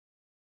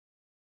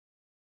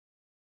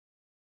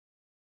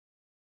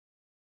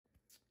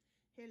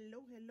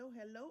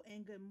Hello,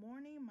 and good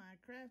morning, my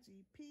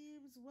crafty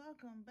peeps.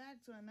 Welcome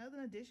back to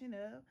another edition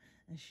of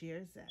A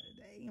Share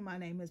Saturday. My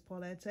name is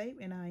Paulette,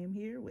 and I am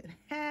here with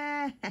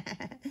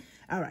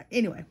all right,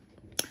 anyway.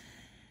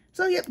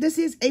 So, yep, this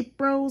is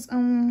April's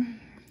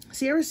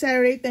Share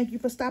Saturday. Thank you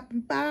for stopping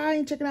by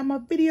and checking out my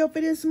video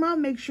for this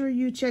month. Make sure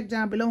you check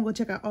down below and go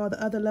check out all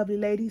the other lovely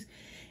ladies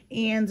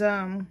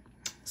and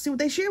see what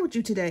they share with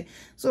you today.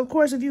 So, of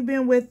course, if you've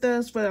been with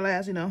us for the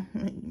last,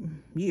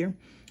 year,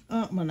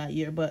 well, not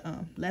year, but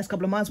last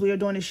couple of months, we are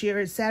doing a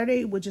Share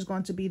Saturday, which is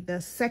going to be the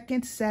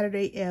second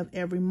Saturday of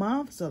every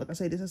month. So, like I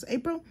say, this is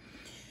April.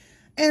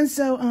 And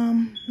so,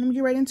 let me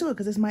get right into it,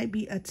 because this might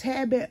be a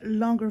tad bit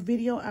longer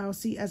video. I'll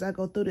see as I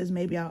go through this.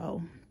 Maybe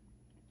I'll,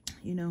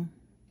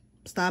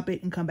 stop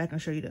it and come back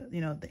and show you the,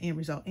 the end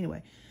result.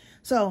 Anyway,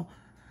 so,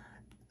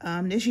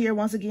 this year,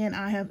 once again,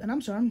 I have, and I'm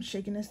sorry, I'm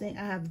shaking this thing.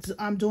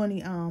 I'm doing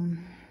the,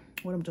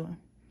 what I'm doing,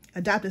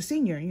 adopted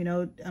senior.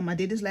 I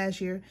did this last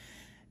year.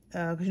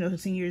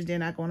 Because, seniors, they're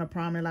not going to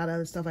prom and a lot of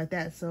other stuff like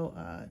that. So,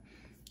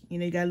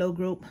 you got a little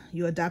group,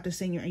 you adopt a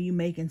senior and you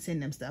make and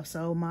send them stuff.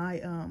 So,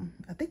 my,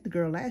 I think the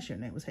girl last year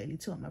name was Haley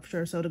too. I'm not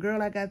sure. So, the girl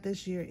I got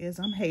this year is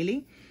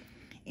Haley.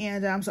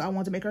 And so, I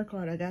want to make her a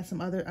card. I got some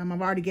other,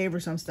 I've already gave her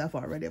some stuff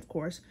already, of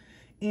course.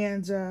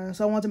 And so,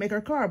 I want to make her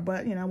a card,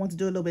 but, I want to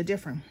do it a little bit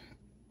different.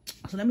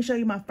 So, let me show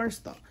you my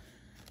first thought.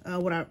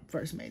 What I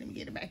first made, let me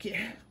get it back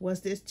here,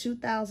 was this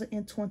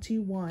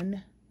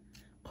 2021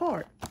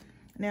 card.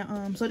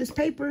 Now, so this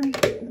paper,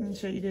 let me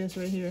show you this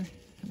right here.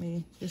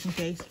 Just in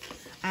case.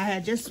 I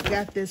had just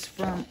got this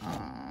from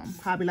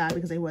Hobby Lobby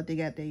because they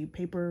got the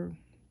paper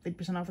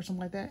 50% off or something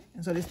like that.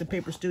 And so this is the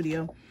Paper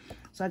Studio.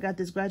 So I got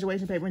this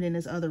graduation paper and then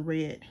this other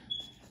red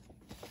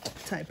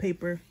type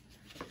paper.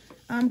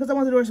 Because I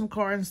wanted to do some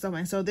cards and stuff.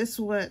 And so this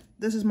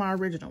is my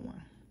original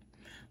one.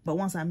 But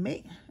once I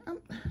make,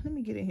 let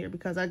me get in here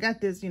because I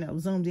got this,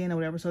 zoomed in or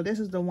whatever. So this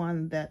is the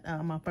one that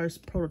my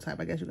first prototype,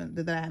 I guess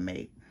that I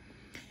made.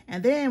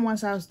 And then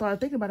once I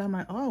started thinking about it, I'm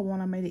like, oh,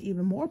 I made it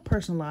even more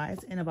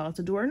personalized and about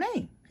to do her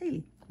name,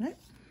 Haley, right?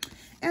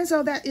 And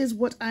so that is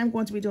what I'm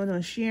going to be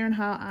doing, sharing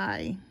how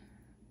I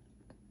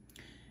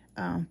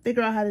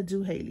figure out how to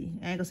do Haley.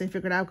 I ain't gonna say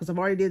figure it out because I've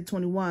already did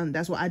 21.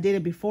 That's why I did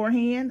it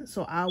beforehand.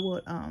 So I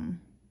would,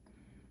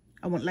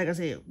 like I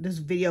said, this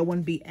video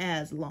wouldn't be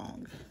as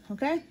long,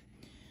 okay?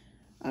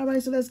 All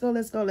right, so let's go.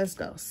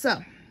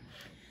 So,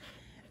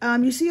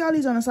 you see all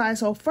these on the side.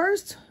 So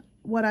first,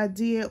 what I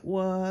did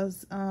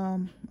was,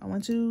 I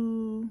went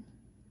to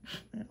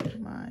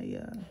my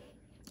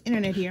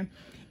internet here.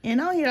 And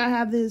on here I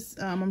have this,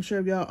 I'm sure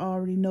y'all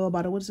already know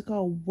about it. What is it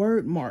called?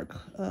 Word mark.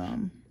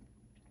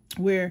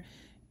 Where,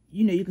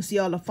 you can see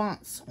all the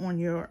fonts on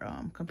your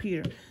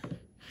computer.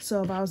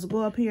 So if I was to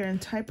go up here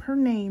and type her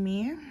name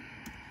in,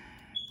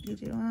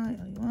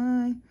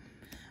 DJY,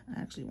 I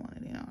actually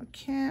wanted it in all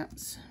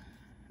caps.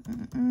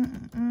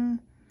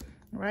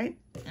 Right?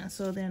 And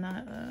so then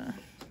I,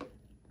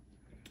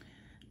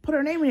 put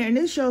her name in here, and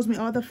this shows me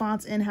all the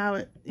fonts and how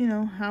it,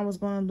 how it's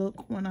going to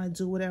look when I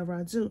do whatever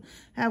I do.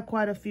 I have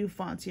quite a few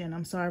fonts here, and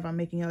I'm sorry if I'm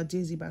making y'all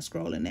dizzy by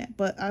scrolling that,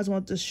 but I just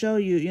want to show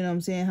you,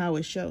 how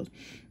it shows.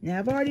 Now,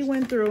 I've already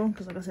went through,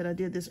 because like I said, I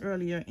did this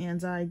earlier,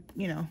 and I,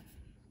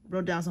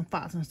 wrote down some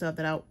fonts and stuff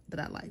that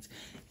I liked.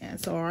 And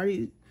so I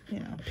already,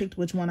 picked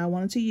which one I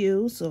wanted to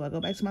use. So if I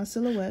go back to my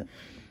silhouette,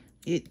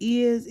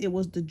 it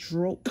was the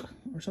Droke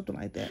or something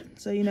like that.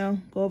 So,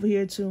 go over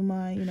here to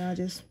my,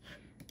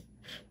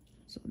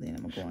 so then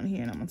I'm going to go in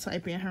here and I'm going to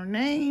type in her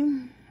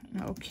name,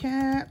 no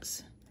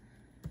caps,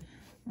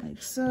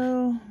 like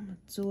so. I'm going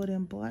to do it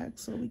in black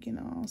so we can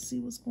all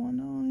see what's going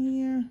on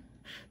here.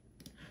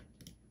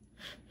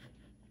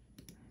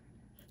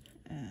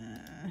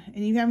 And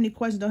if you have any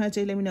questions, don't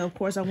hesitate to let me know. Of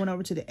course, I went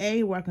over to the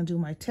A where I can do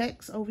my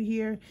text over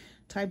here,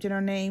 typed in her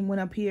name,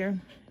 went up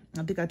here.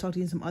 I think I talked to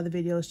you in some other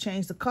videos,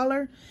 changed the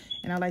color,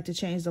 and I like to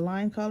change the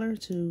line color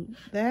to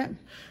that.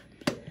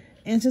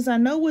 And since I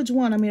know which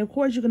one, of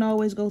course, you can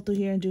always go through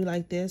here and do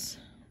like this.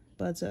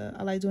 But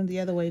I like doing it the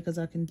other way because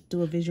I can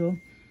do a visual.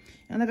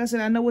 And like I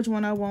said, I know which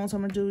one I want. So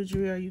I'm going to do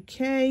Jewelry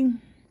UK.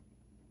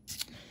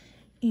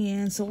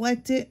 And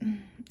select it.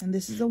 And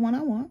this is the one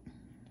I want.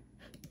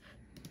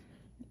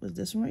 It was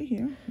this one right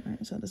here. All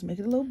right, so let's make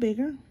it a little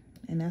bigger.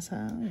 And that's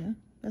how,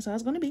 that's how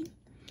it's going to be.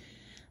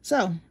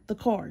 So, the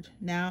card.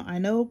 Now, I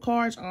know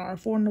cards are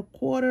 4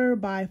 1/4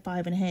 by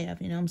 5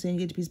 1/2. You know what I'm saying? You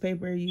get the piece of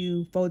paper,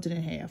 you fold it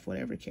in half,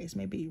 whatever the case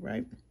may be,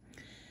 right?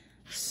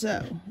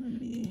 So,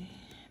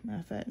 matter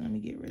of fact, let me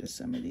get rid of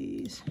some of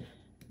these.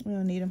 We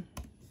don't need them.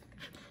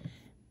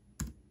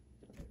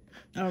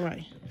 All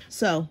right.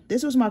 So,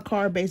 this was my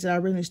card base that I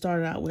originally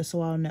started out with,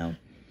 so I'll know.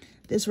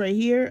 This right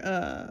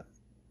here,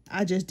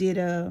 I just did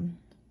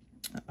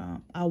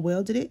I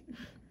welded it.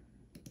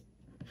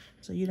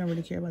 So you don't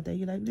really care about that.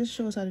 You're like, just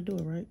show us how to do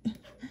it, right?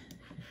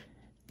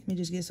 Let me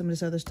just get some of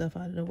this other stuff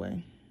out of the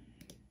way.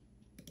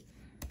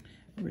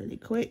 Really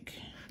quick.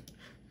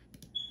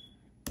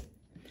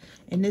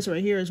 And this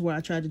right here is where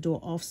I tried to do an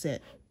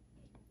offset.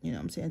 You know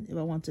what I'm saying? If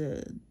I want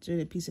to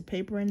do a piece of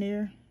paper in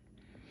there.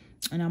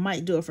 And I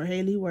might do it for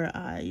Haley where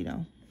I,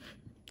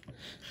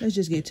 let's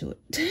just get to it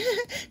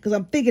because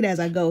I'm thinking as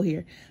I go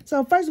here.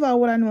 So first of all,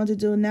 what I want to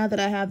do now that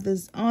I have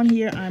this on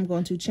here, I'm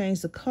going to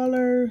change the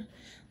color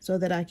so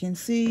that I can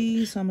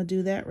see. So I'm gonna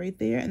do that right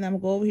there, and then I'm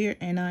gonna go over here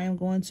and I am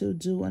going to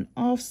do an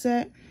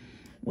offset,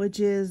 which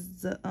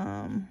is the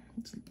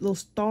little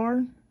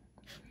star,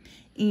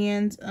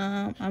 and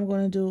I'm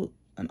going to do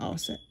an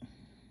offset.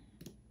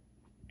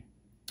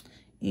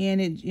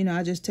 And it, you know,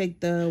 I just take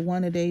the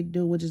one that they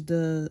do, which is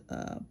the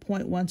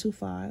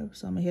 0.125.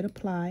 So I'm gonna hit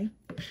apply,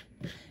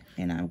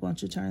 and I'm going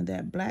to turn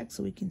that black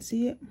so we can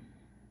see it.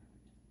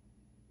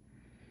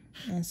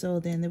 And so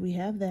then we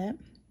have that.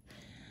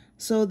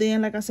 So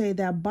then, like I say,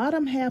 that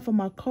bottom half of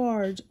my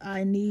cards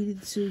I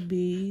needed to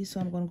be,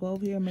 so I'm gonna go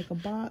over here and make a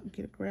box,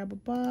 grab a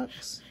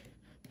box.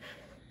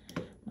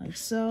 Like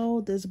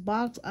so. This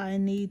box I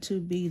need to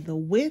be the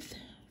width,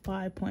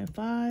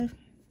 5.5.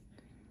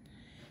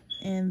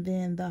 And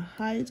then the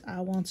height,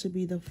 I want to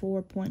be the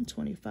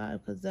 4.25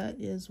 because that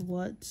is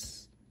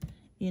what's,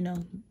 you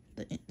know,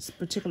 the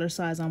particular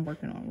size I'm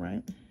working on,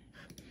 right?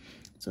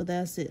 So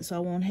that's it. So I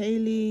want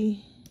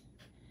Haley,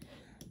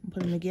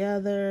 put them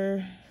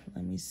together.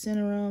 Let me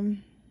center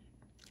them.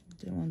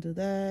 Didn't want to do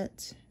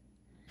that.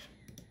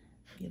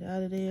 Get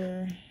out of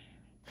there.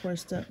 Of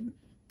course,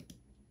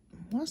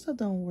 my stuff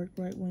don't work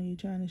right when you're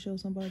trying to show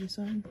somebody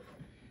something.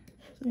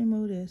 So let me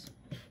move this.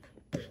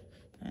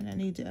 And I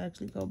need to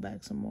actually go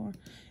back some more.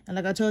 And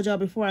like I told y'all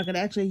before, I could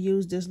actually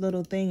use this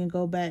little thing and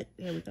go back.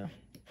 There we go.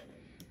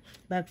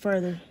 Back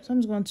further. So I'm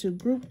just going to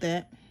group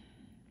that.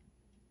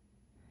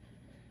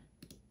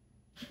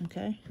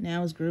 Okay,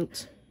 now it's grouped.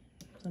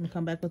 So I'm going to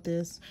come back with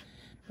this.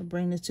 I'll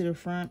bring this to the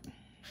front.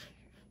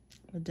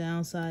 I'll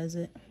downsize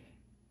it.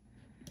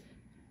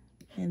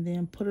 And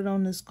then put it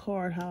on this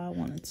card how I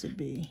want it to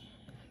be.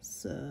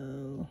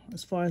 So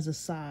as far as the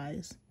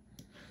size.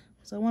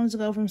 So I wanted to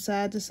go from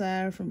side to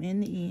side, from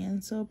end to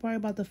end. So probably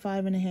about the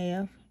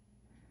 5.5.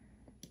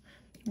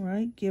 All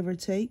right, give or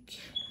take.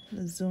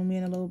 Let's zoom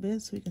in a little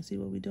bit so we can see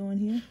what we're doing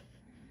here.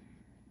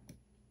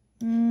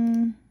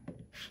 I'm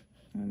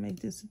gonna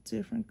make this a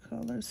different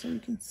color so we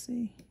can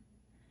see.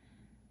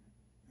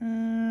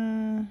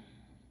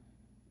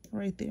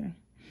 Right there.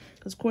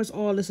 Because of course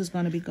all this is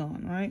gonna be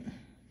gone, right?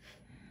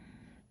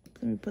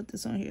 Let me put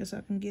this on here so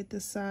I can get the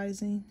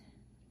sizing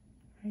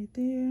right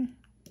there.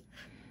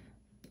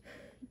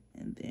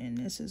 And then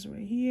this is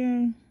right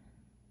here.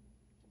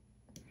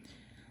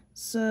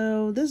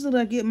 So this looks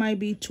like it might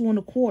be 2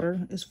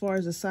 1/4 as far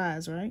as the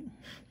size, right?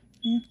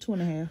 Yeah, 2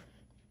 1/2.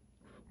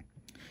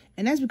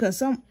 And that's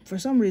because for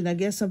some reason, I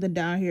guess something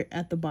down here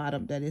at the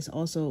bottom that is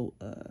also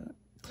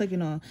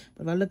clicking on.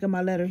 But if I look at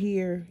my letter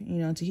here, you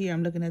know, to here,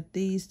 I'm looking at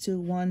these two,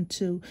 1,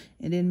 2,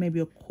 and then maybe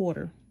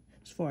 1/4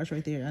 as far as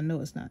right there. I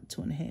know it's not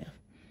 2 1/2.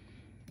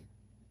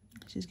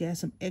 She's got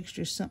some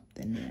extra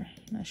something there.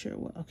 Not sure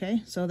what.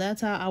 Okay, so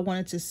that's how I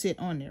want it to sit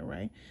on there,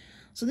 right?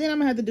 So then I'm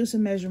going to have to do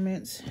some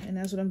measurements, and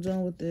that's what I'm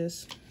doing with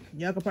this.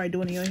 Y'all can probably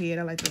do it in your head.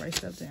 I like to write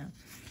stuff down.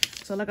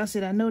 So like I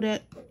said, I know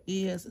that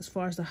is, as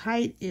far as the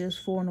height, is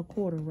 4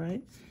 1/4,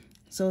 right?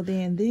 So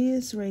then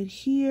this right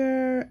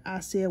here, I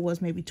said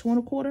was maybe 2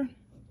 1/4.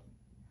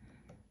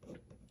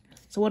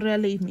 So what did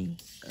that leave me?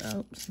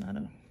 Oh, it's not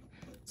a...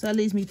 So that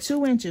leaves me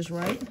 2 inches,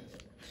 right?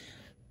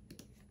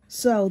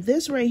 So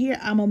this right here,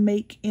 I'm going to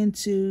make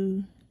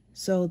into,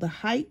 so the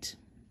height,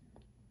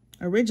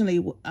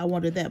 originally I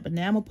wanted that, but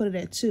now I'm going to put it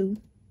at 2.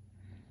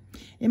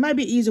 It might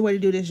be an easier way to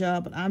do this, y'all,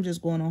 but I'm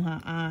just going on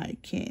how I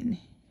can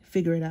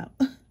figure it out.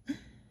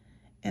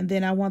 And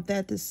then I want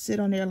that to sit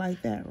on there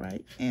like that,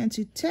 right? And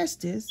to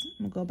test this,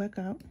 I'm going to go back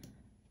out.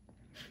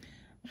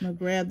 I'm going to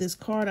grab this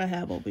card I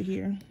have over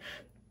here.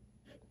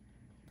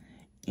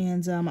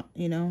 And,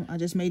 you know, I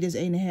just made this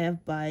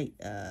 8.5 by,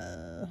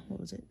 what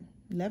was it?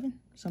 11?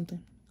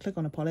 Something. Click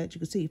on the Paulette, you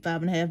can see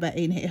 5.5 by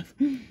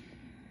 8.5.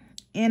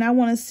 And I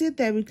want to sit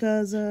there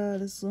because,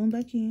 let's zoom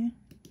back in.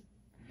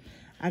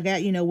 I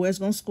got, you know, where it's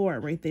going to score it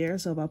right there.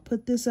 So if I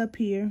put this up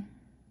here,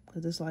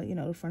 because it's like, you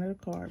know, the front of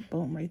the card,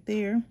 boom, right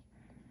there.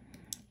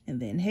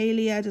 And then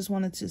Haley, I just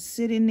wanted to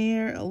sit in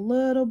there a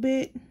little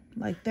bit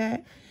like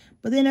that.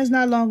 But then it's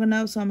not long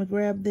enough, so I'm going to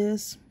grab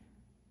this.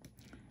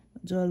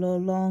 Do a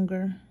little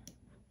longer.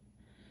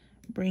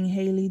 Bring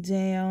Haley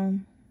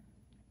down.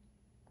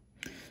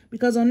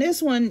 Because on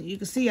this one, you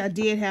can see I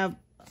did have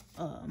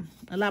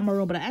a lot more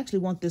room, but I actually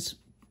want this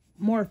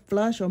more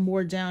flush or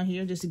more down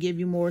here just to give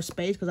you more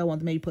space, because I want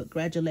to maybe put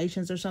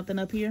congratulations or something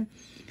up here.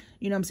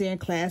 You know what I'm saying?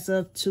 Class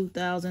of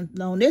 2000.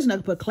 No, there's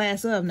not put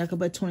class of, not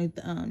put 20,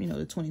 you know,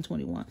 the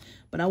 2021.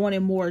 But I want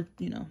it more,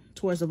 you know,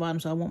 towards the bottom.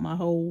 So I want my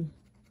whole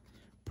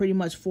pretty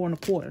much 4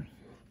 1/4.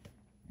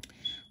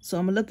 So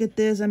I'm going to look at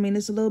this. I mean,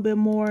 it's a little bit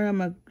more. I'm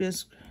going to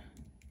just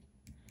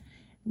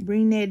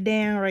bring that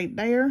down right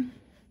there.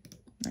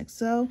 Like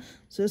so.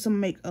 So this I'm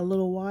going to make a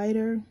little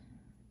wider.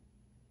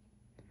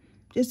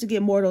 Just to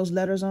get more of those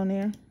letters on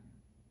there.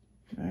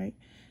 All right.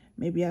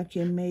 Maybe I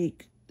can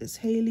make this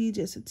Haley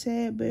just a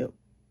tad bit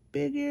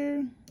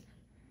bigger.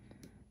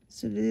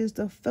 So this is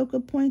the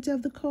focal point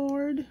of the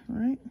card. All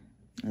right.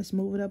 Let's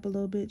move it up a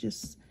little bit.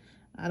 Just,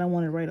 I don't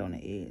want it right on the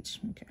edge.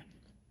 Okay.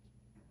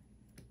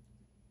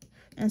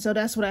 And so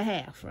that's what I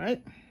have,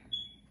 right?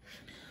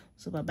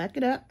 So if I back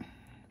it up,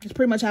 it's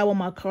pretty much how I want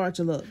my card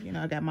to look. You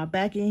know, I got my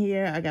back in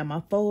here. I got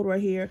my fold right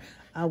here.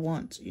 I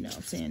want, you know what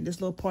I'm saying, this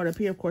little part up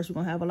here. Of course, we're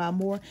going to have a lot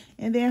more.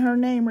 And then her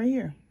name right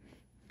here.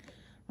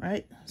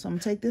 Right? So I'm going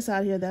to take this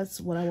out here. That's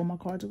what I want my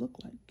card to look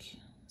like.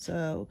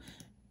 So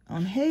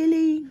on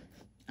Haley,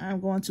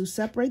 I'm going to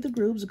separate the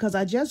groups because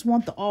I just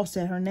want the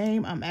offset. Her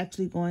name, I'm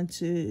actually going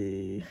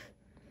to,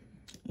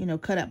 you know,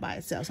 cut up by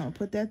itself. So I'm going to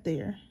put that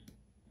there.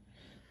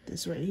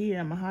 This right here,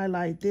 I'm going to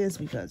highlight this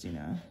because, you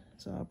know,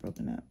 it's all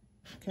broken up.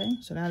 Okay,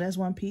 so now that's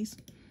one piece.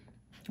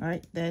 All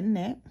right, that and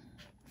that.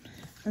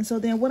 And so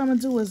then what I'm going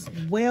to do is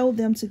weld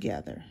them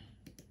together.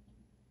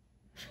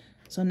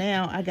 So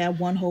now I got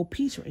one whole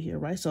piece right here,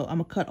 right? So I'm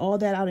going to cut all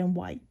that out in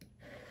white.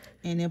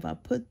 And if I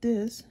put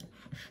this,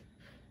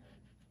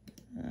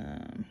 I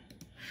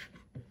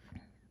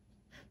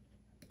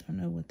don't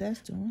know what that's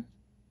doing.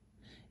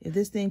 If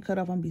this thing cut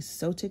off, I'm going to be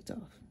so ticked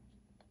off.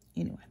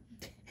 Anyway.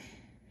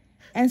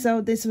 And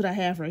so this is what I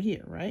have right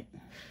here, right?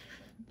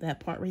 That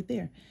part right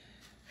there.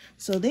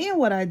 So then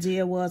what I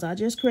did was I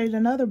just created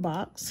another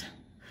box.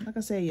 Like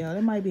I said, y'all,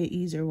 there might be an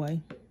easier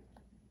way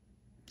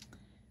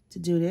to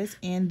do this.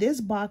 And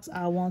this box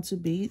I want to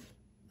be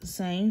the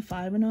same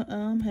 5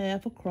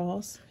 1/2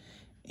 across.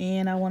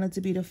 And I want it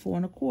to be the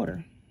 4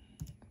 1/4.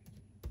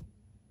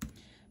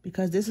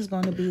 Because this is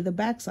going to be the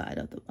back side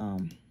of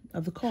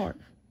the card.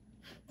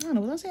 I don't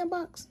know, was I saying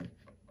box?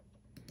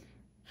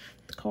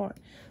 The card.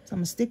 So I'm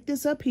going to stick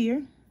this up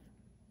here.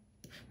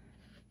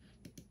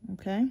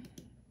 Okay.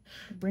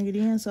 Bring it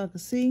in so I can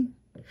see.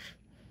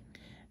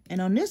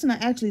 And on this one, I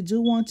actually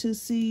do want to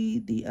see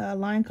the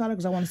line color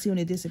because I want to see when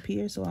it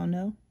disappears so I'll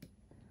know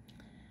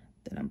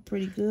that I'm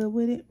pretty good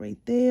with it. Right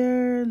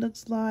there.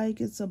 Looks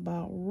like it's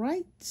about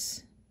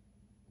right.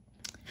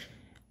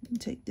 Let me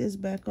take this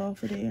back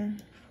off of there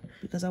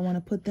because I want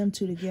to put them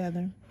two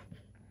together.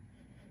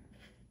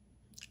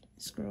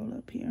 Scroll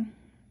up here.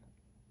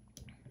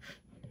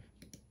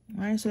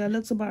 All right, so that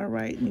looks about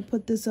right. Let me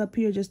put this up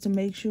here just to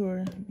make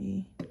sure. Let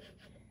me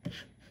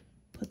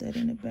put that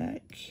in the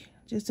back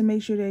just to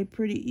make sure they're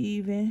pretty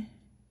even.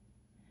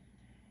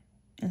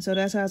 And so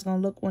that's how it's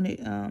gonna look when it,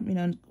 you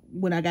know,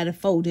 when I got it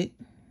folded.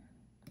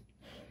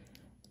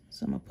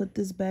 So I'm gonna put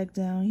this back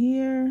down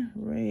here,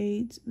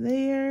 right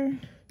there.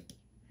 And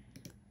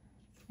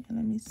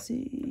let me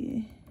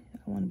see. I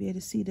want to be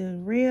able to see the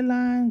red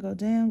line. Go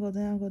down, go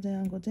down, go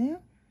down, go down,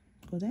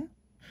 go down.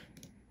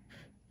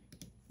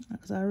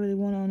 Because I really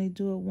want to only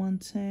do it one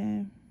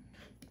time.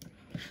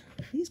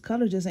 These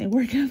colors just ain't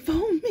working for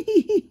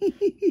me.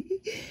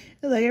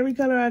 It's like every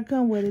color I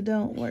come with, it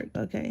don't work.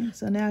 Okay,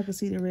 so now I can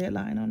see the red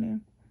line on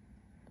there.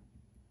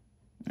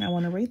 I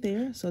want it right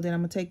there. So then I'm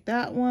going to take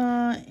that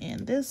one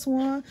and this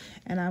one.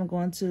 And I'm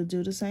going to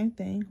do the same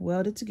thing.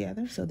 Weld it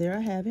together. So there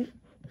I have it.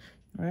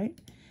 All right.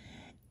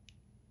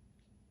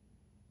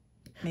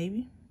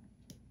 Maybe.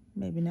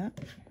 Maybe not.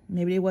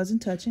 Maybe it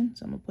wasn't touching.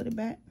 So I'm going to put it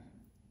back.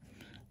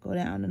 Go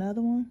down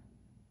another one.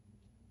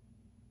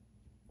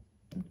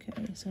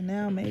 Okay, so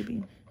now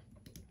maybe.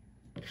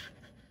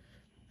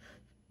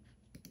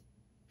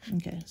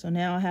 Okay, so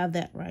now I have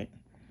that right.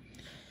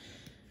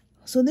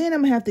 So then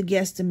I'm going to have to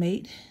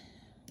guesstimate.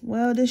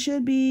 Well, this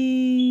should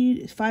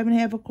be 5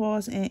 1/2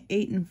 across and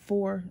 8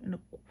 4.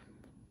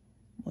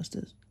 What's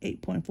this?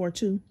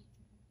 8.42.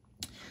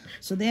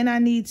 So then I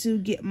need to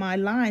get my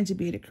line to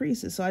be able to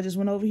crease it. So I just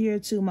went over here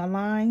to my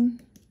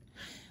line.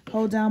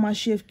 Hold down my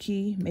shift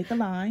key. Make a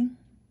line.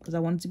 Because I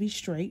want it to be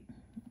straight.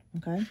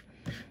 Okay.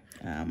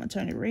 I'm going to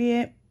turn it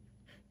red.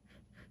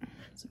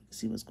 So we can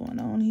see what's going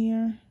on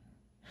here.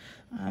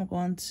 I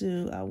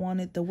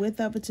wanted the width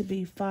of it to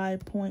be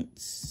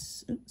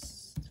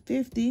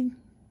 5.50.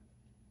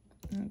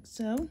 Like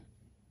so.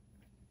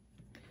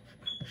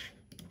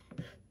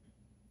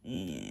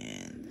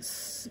 And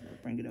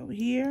bring it over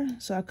here.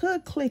 So I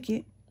could click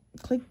it.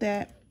 Click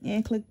that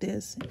and click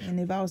this. And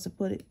if I was to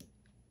put it,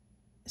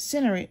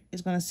 center it,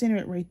 it's going to center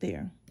it right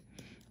there.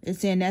 It's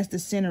saying that's the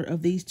center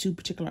of these two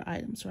particular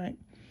items, right?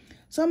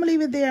 So I'm going to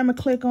leave it there. I'm going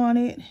to click on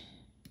it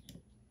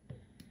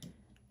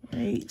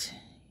right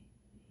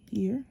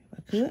here, if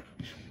I could.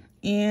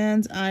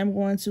 And I'm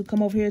going to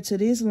come over here to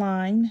this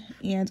line,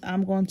 and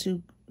I'm going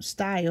to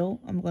style.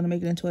 I'm going to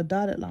make it into a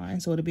dotted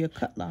line, so it'll be a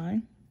cut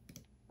line.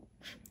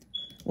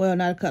 Well,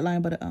 not a cut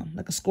line, but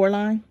like a score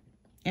line.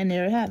 And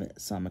there you have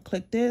it. So I'm going to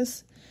click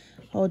this,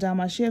 hold down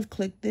my shift,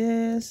 click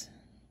this.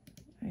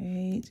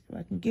 Right, if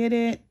I can get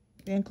it,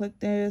 then click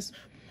this.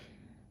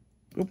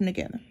 Group them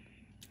together.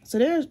 So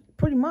there's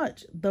pretty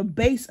much the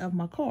base of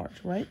my card,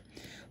 right?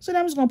 So now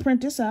I'm just going to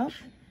print this out.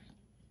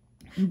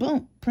 And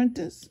boom, print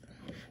this.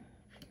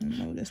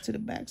 Move this to the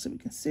back so we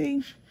can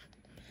see.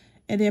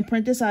 And then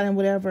print this out in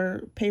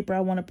whatever paper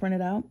I want to print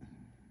it out,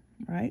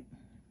 right?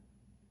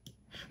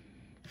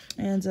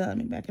 And let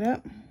me back it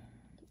up.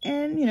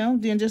 And, you know,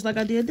 then just like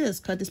I did this,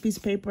 cut this piece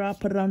of paper out,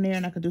 put it on there,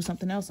 and I could do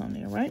something else on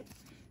there, right?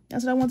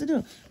 That's what I want to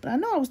do. But I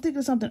know I was thinking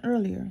of something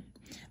earlier.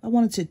 I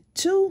wanted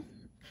to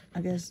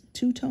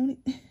two-tone it.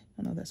 I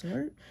don't know if that's a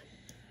word.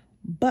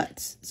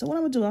 But, so what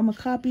I'm going to do, I'm going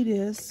to copy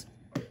this.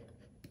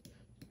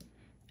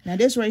 Now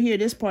this right here,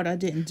 this part I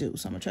didn't do.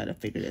 So I'm going to try to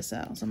figure this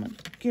out. So I'm going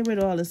to get rid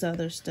of all this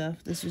other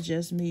stuff. This was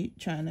just me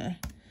trying to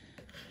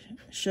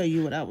show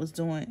you what I was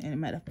doing. And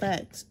matter of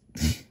fact,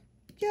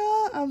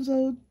 y'all, I'm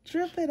so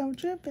tripping. I'm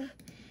tripping.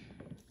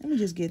 Let me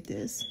just get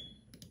this.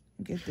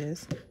 Get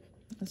this.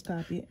 Let's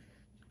copy it.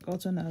 Go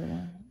to another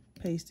one.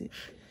 Paste it.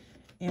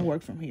 And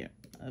work from here.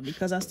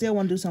 Because I still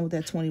want to do something with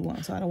that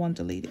 21. So I don't want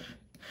to delete it.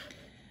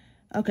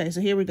 Okay,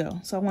 so here we go.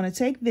 So I want to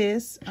take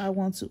this. I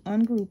want to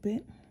ungroup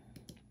it.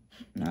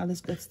 And all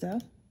this good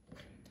stuff.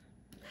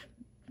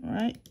 All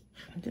right.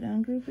 Did I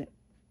ungroup it?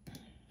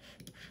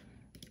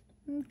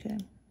 Okay.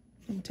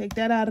 I'm gonna take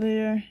that out of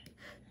there.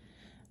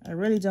 I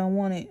really don't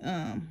want it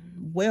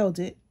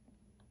welded.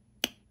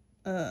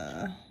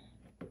 So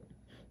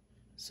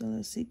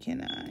let's see,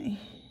 can I?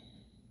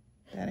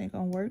 That ain't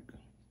gonna work.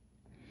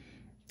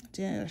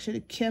 Then I should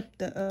have kept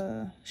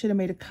the should have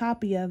made a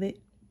copy of it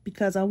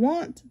because I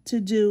want to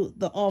do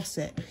the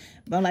offset.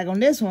 But like on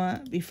this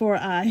one, before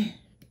I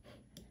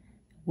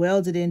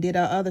welded and did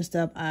our other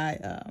stuff,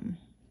 I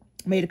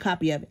made a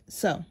copy of it.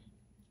 So,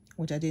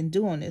 which I didn't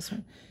do on this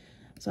one.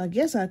 So I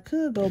guess I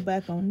could go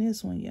back on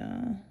this one,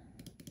 y'all.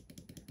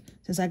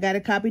 Since I got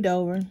it copied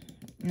over.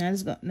 Now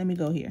let me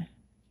go here.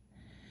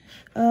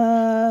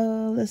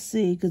 Let's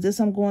see, because this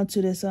I'm going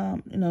to this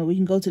you know, we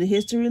can go to the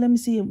history. Let me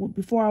see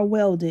before I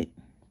weld it.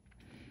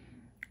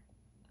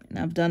 And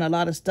I've done a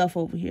lot of stuff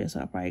over here, so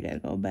I probably gotta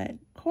go back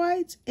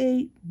quite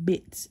a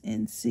bit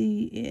and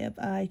see if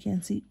I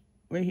can see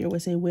right here where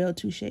it say weld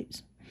two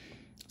shapes.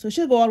 So it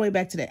should go all the way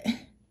back to that.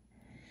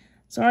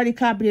 So I already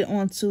copied it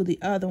onto the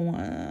other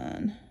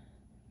one.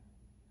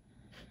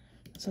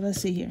 So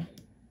let's see here.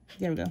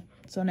 There we go.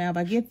 So now if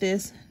I get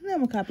this, then I'm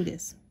gonna copy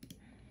this.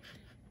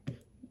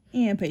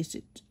 And paste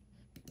it.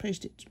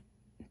 Paste it.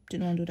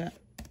 Didn't want to do that.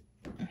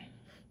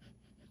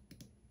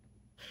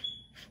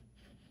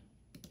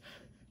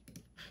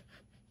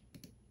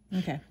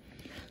 Okay.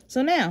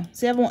 So now,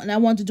 see, I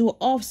want to do an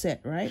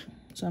offset, right?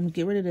 So I'm gonna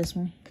get rid of this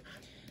one.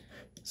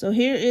 So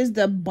here is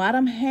the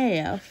bottom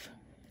half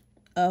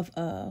of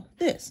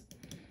this.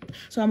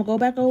 So I'm gonna go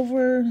back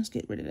over. Let's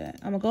get rid of that.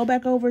 I'm gonna go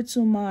back over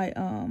to my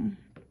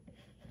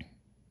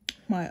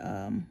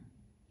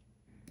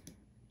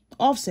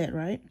offset,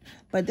 right?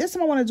 But this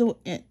time I want to do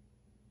it,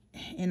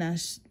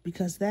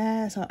 because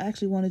that's how I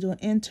actually want to do an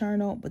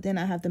internal. But then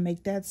I have to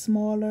make that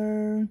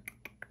smaller.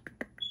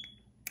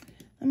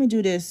 Let me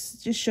do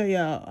this. Just show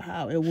y'all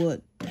how it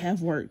would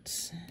have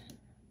worked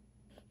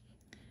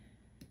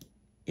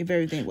if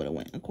everything would have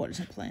went according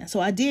to plan. So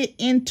I did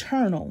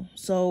internal.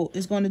 So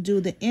it's going to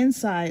do the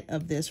inside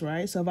of this,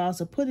 right? So if I was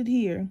to put it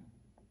here,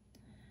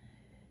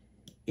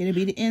 it'll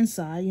be the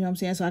inside, you know what I'm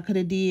saying? So I could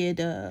have did,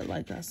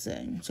 like I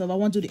said. So if I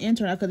want to do the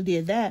internal, I could have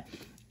did that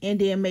and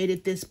then made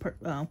it this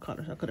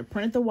color. So I could have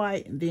printed the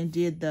white and then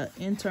did the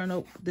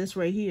internal, this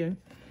right here.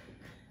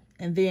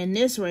 And then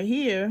this right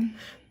here,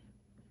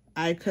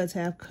 I could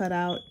have cut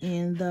out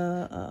in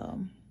the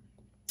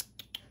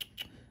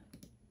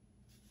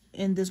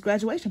in this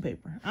graduation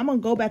paper. I'm gonna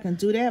go back and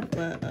do that,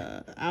 but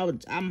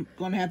I'm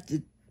gonna have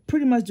to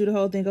pretty much do the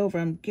whole thing over,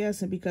 I'm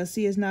guessing, because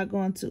see, it's not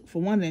going to,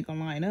 for one, it ain't gonna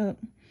line up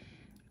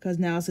because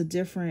now it's a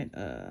different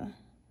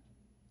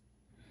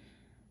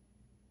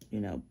you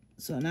know.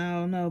 So now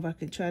I don't know if I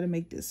could try to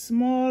make this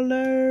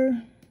smaller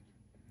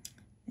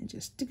and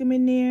just stick them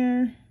in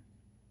there,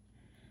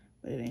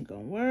 but it ain't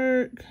gonna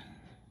work,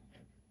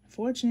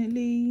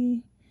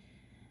 fortunately.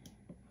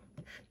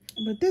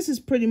 But this is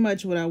pretty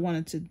much what I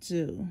wanted to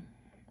do.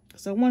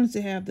 So I wanted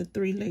to have the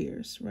 3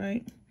 layers,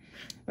 right?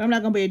 But I'm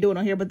not going to be able to do it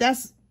on here. But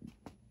that's,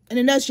 in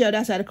a nutshell,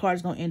 that's how the card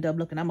is going to end up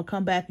looking. I'm going to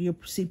come back and you'll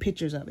see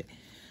pictures of it.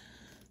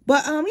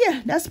 But,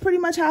 yeah, that's pretty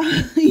much how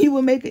you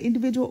will make an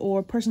individual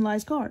or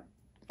personalized card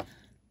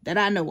that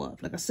I know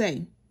of. Like I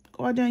say,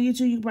 go out there on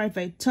YouTube. You can probably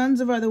find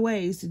tons of other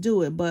ways to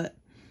do it. But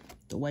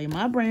the way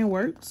my brain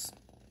works,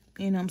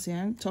 you know what I'm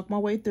saying? Talk my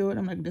way through it.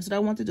 I'm like, this is what I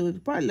want to do. It's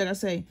probably, like I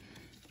say,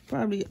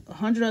 probably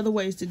 100 other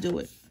ways to do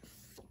it.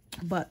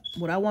 But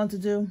what I want to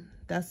do,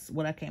 that's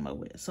what I came up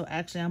with. So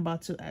actually, I'm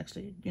about to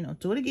actually, you know,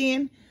 do it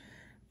again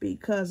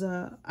because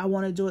I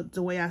want to do it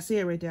the way I see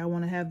it right there. I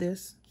want to have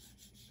this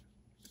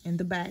in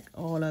the back,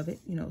 all of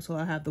it, you know. So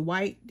I have the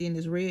white, then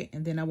this red,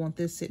 and then I want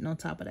this sitting on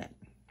top of that.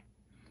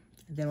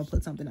 And then we'll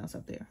put something else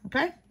up there,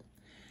 okay?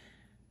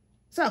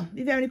 So if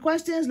you have any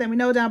questions, let me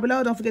know down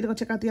below. Don't forget to go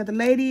check out the other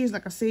ladies.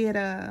 Like I said,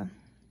 I'm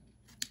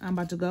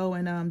about to go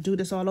and do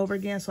this all over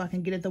again so I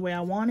can get it the way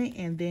I want it.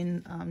 And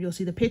then you'll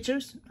see the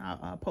pictures.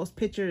 I'll post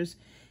pictures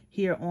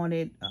here on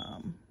it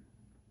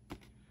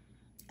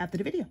after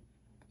the video.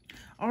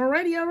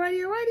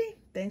 Alrighty.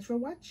 Thanks for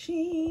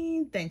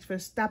watching. Thanks for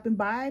stopping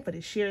by for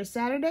the Share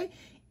Saturday.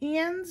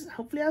 And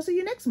hopefully I'll see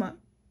you next month.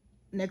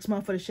 Next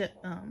month for the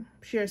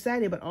Share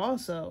Saturday, but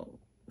also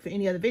for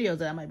any other videos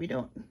that I might be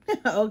doing.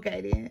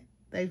 Okay then.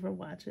 Thanks for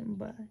watching.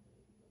 Bye.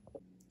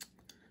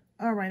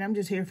 All right, I'm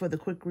just here for the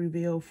quick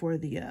reveal for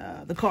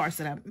the cards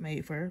that I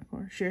made for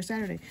Share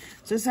Saturday.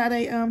 So this is how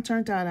they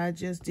turned out. I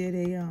just did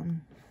a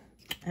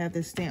I have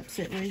this stamp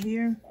set right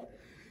here.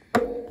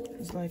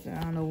 It's like, I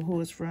don't know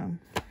who it's from.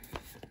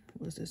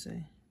 What does this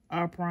say?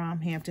 Our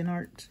Prom Hampton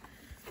Arts.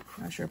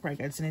 Not sure, probably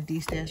got this in a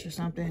D-stash or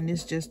something. And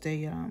it's just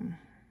a,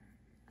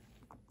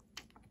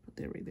 put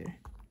that right there.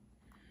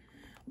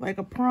 Like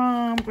a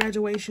prom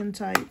graduation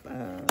type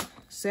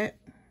set.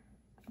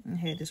 I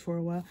had this for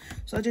a while.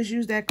 So I just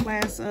used that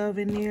class of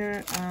in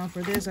there.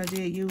 For this, I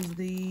did use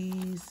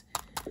these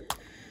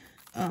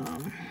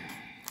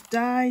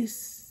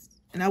dies.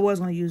 And I was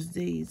going to use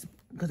these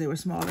because they were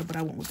smaller, but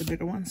I went with the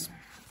bigger ones.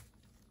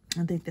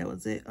 I think that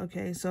was it.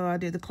 Okay, so I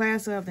did the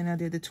class of, then I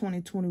did the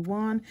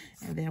 2021,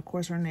 and then of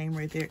course her name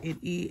right there.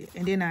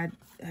 And then I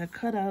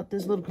cut out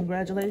this little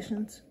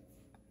congratulations.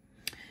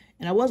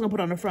 And I was gonna put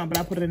it on the front, but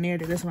I put it in there.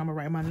 That's what I'm gonna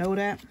write my note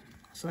at.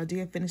 So I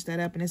did finish that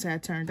up, and this is how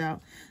it turned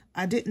out.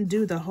 I didn't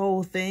do the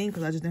whole thing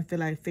because I just didn't feel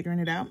like figuring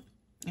it out.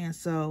 And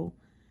so,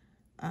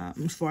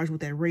 as far as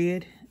with that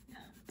red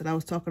that I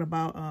was talking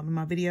about in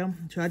my video,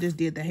 so I just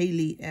did the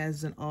Haley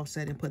as an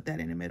offset and put that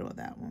in the middle of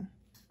that one.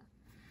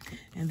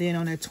 And then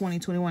on that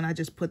 2021, I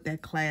just put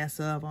that class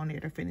of on there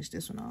to finish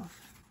this one off.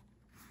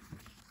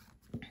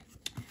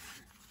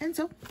 And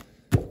so,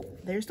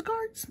 there's the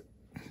cards.